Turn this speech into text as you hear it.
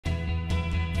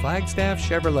Flagstaff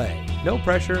Chevrolet. No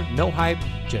pressure, no hype,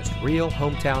 just real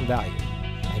hometown value.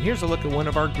 And here's a look at one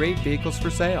of our great vehicles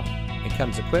for sale. It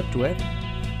comes equipped with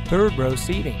third row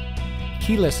seating,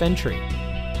 keyless entry,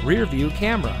 rear view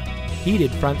camera,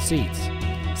 heated front seats,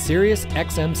 Sirius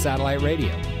XM satellite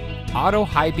radio, auto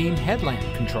high beam headlamp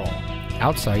control,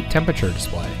 outside temperature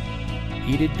display,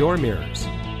 heated door mirrors,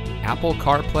 Apple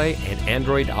CarPlay and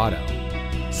Android Auto,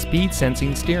 speed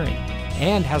sensing steering,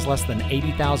 and has less than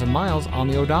 80,000 miles on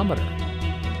the odometer.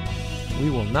 We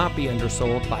will not be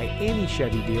undersold by any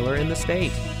Chevy dealer in the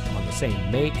state on the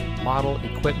same make, model,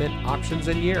 equipment, options,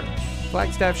 and year.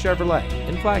 Flagstaff Chevrolet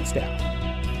in Flagstaff.